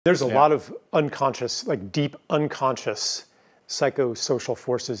There's a lot of unconscious, like deep unconscious psychosocial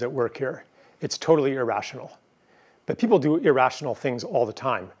forces at work here. It's totally irrational. But people do irrational things all the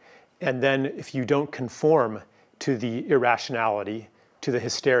time. And then if you don't conform to the irrationality, to the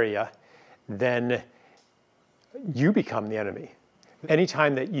hysteria, then you become the enemy.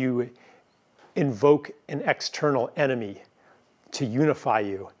 Anytime that you invoke an external enemy to unify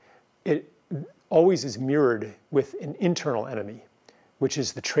you, it always is mirrored with an internal enemy, which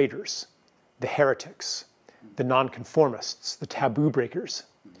is the traitors, the heretics, the nonconformists, the taboo breakers.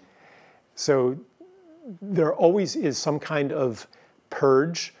 So there always is some kind of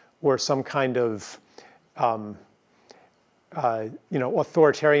purge or some kind of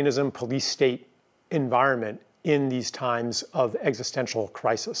authoritarianism, police state environment in these times of existential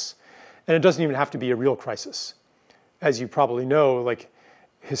crisis. And it doesn't even have to be a real crisis. As you probably know, like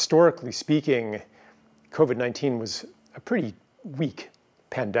historically speaking, COVID-19 was a pretty weak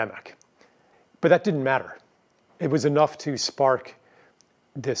pandemic. But that didn't matter. It was enough to spark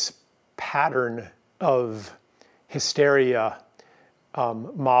this pattern of hysteria,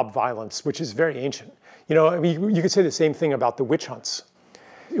 mob violence, which is very ancient. You know, I mean, you could say the same thing about the witch hunts.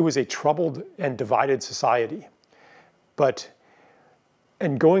 It was a troubled and divided society.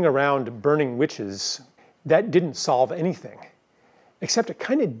 And going around burning witches, that didn't solve anything, except it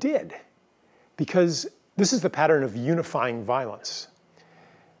kind of did, because this is the pattern of unifying violence.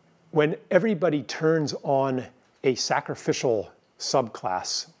 When everybody turns on a sacrificial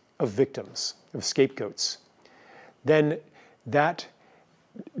subclass of victims, of scapegoats, then that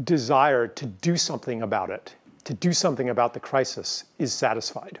desire to do something about it, to do something about the crisis, is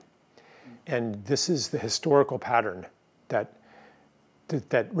satisfied. And this is the historical pattern that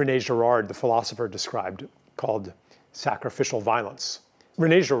René Girard, the philosopher, described, called sacrificial violence.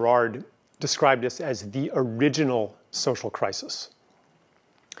 René Girard described this as the original social crisis.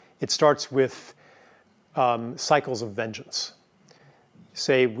 It starts with cycles of vengeance.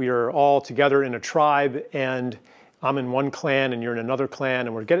 Say we are all together in a tribe, and I'm in one clan and you're in another clan,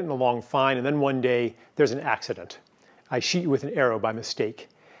 and we're getting along fine, and then one day there's an accident. I shoot you with an arrow by mistake,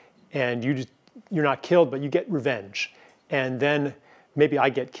 and you're not killed, but you get revenge. And then maybe I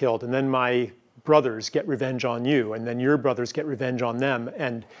get killed, and then my brothers get revenge on you, and then your brothers get revenge on them,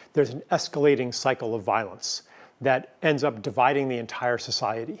 and there's an escalating cycle of violence that ends up dividing the entire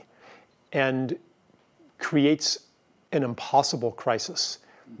society and creates an impossible crisis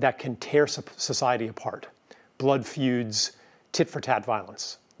that can tear society apart. Blood feuds, tit-for-tat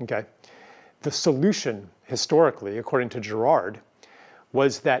violence, okay? The solution, historically, according to Girard,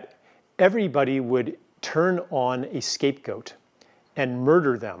 was that everybody would turn on a scapegoat and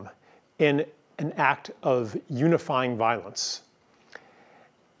murder them in an act of unifying violence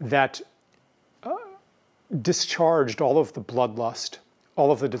that discharged all of the bloodlust,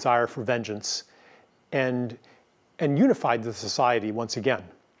 all of the desire for vengeance, and unified the society once again.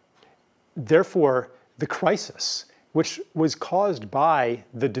 Therefore, the crisis, which was caused by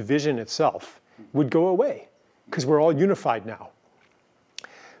the division itself, would go away, because we're all unified now.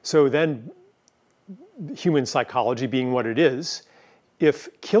 So then, human psychology being what it is, if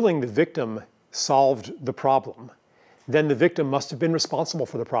killing the victim solved the problem, then the victim must have been responsible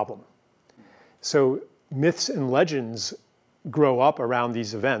for the problem. So myths and legends grow up around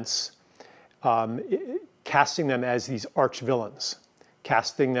these events, casting them as these arch villains,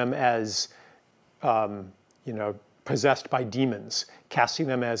 casting them as possessed by demons, casting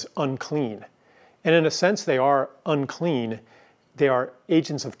them as unclean. And in a sense, they are unclean. They are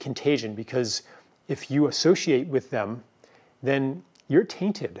agents of contagion, because if you associate with them, then you're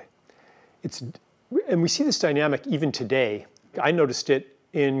tainted. And we see this dynamic even today. I noticed it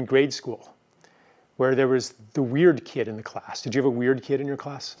in grade school, where there was the weird kid in the class. Did you have a weird kid in your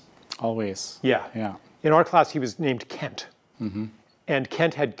class? Always. Yeah. In our class, he was named Kent. Mm-hmm. And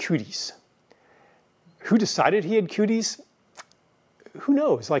Kent had cooties. Who decided he had cooties? Who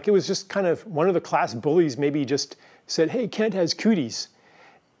knows? Like, it was just kind of one of the class bullies maybe just said, hey, Kent has cooties.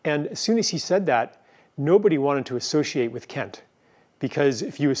 And as soon as he said that, nobody wanted to associate with Kent, because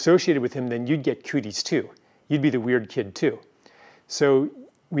if you associated with him, then you'd get cooties too. You'd be the weird kid too. So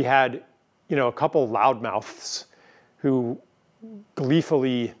we had, a couple loudmouths who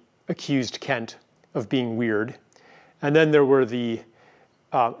gleefully accused Kent of being weird. And then there were the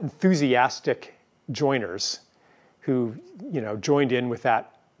enthusiastic joiners who, joined in with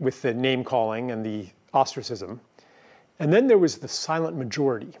the name calling and the ostracism. And then there was the silent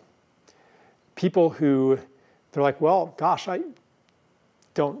majority. People who, they're like, well, gosh, I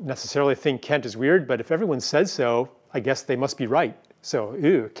don't necessarily think Kent is weird, but if everyone says so, I guess they must be right. So,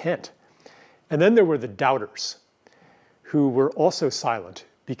 ew, Kent. And then there were the doubters, who were also silent,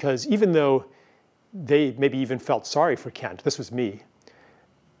 Because even though they maybe even felt sorry for Kant, this was me,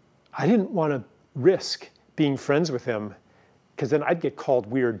 I didn't want to risk being friends with him because then I'd get called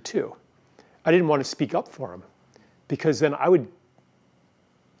weird too. I didn't want to speak up for him because then I would,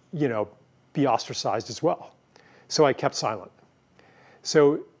 be ostracized as well. So I kept silent.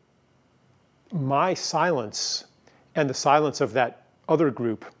 So my silence and the silence of that other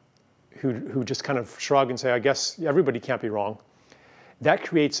group who just kind of shrug and say, I guess everybody can't be wrong, that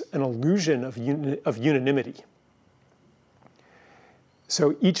creates an illusion of unanimity.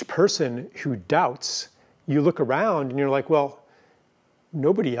 So each person who doubts, you look around and you're like, well,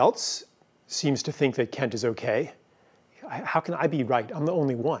 nobody else seems to think that Kant is okay. How can I be right? I'm the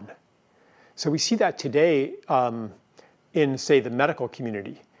only one. So we see that today in, say, the medical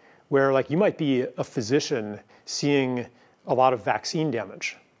community, where like you might be a physician seeing a lot of vaccine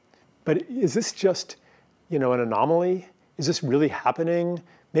damage. But is this just, an anomaly? Is this really happening?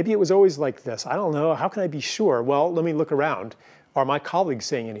 Maybe it was always like this. I don't know. How can I be sure? Well, let me look around. Are my colleagues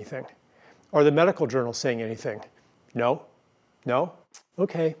saying anything? Are the medical journals saying anything? No? No?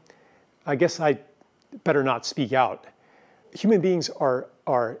 Okay. I guess I better not speak out. Human beings are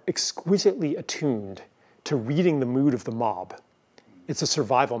exquisitely attuned to reading the mood of the mob. It's a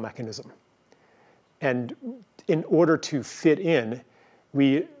survival mechanism. And in order to fit in,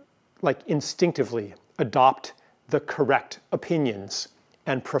 we instinctively adopt the correct opinions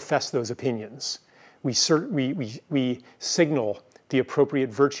and profess those opinions. We signal the appropriate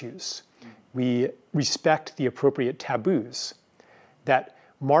virtues. We respect the appropriate taboos that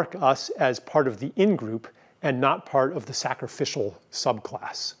mark us as part of the in-group and not part of the sacrificial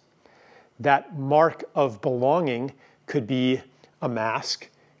subclass. That mark of belonging could be a mask,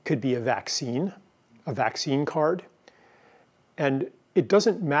 could be a vaccine card. And it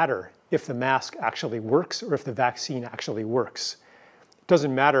doesn't matter if the mask actually works or if the vaccine actually works. It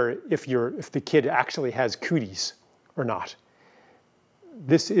doesn't matter if the kid actually has cooties or not.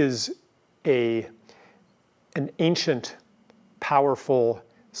 This is an ancient, powerful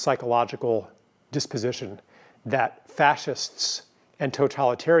psychological disposition that fascists and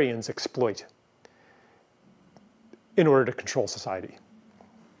totalitarians exploit in order to control society.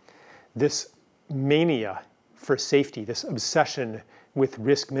 This mania for safety, this obsession with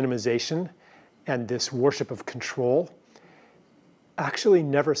risk minimization and this worship of control actually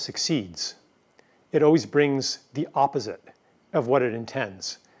never succeeds. It always brings the opposite of what it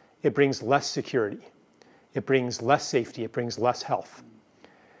intends. It brings less security. It brings less safety. It brings less health.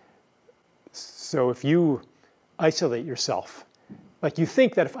 So if you isolate yourself, like you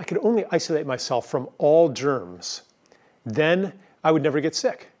think that if I could only isolate myself from all germs, then I would never get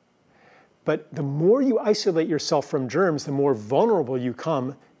sick. But the more you isolate yourself from germs, the more vulnerable you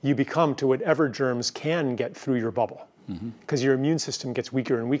become to whatever germs can get through your bubble, because your immune system gets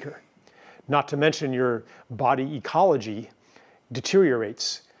weaker and weaker. Not to mention your body ecology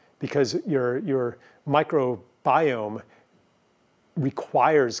deteriorates because your microbiome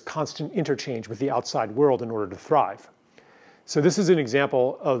requires constant interchange with the outside world in order to thrive. So this is an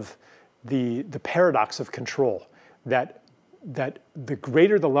example of the paradox of control, that the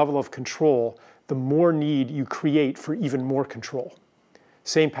greater the level of control, the more need you create for even more control.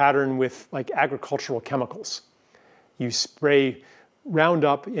 Same pattern with agricultural chemicals. You spray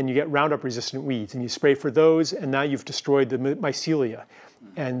Roundup and you get Roundup resistant weeds, and you spray for those, and now you've destroyed the mycelia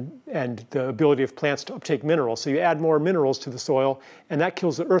and the ability of plants to uptake minerals. So you add more minerals to the soil, and that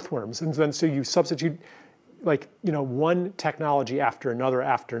kills the earthworms. And then so you substitute one technology after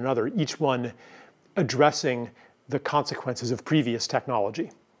another, each one addressing the consequences of previous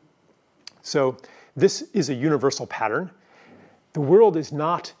technology. So this is a universal pattern. The world is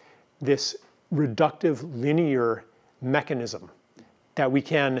not this reductive linear mechanism that we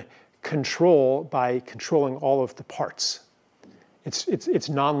can control by controlling all of the parts. It's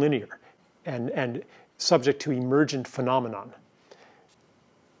nonlinear and subject to emergent phenomenon.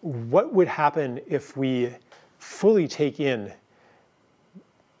 What would happen if we fully take in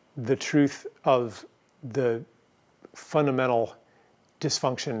the truth of the fundamental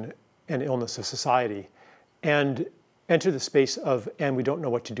dysfunction and illness of society and enter the space of, and we don't know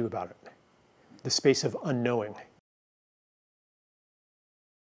what to do about it, the space of unknowing?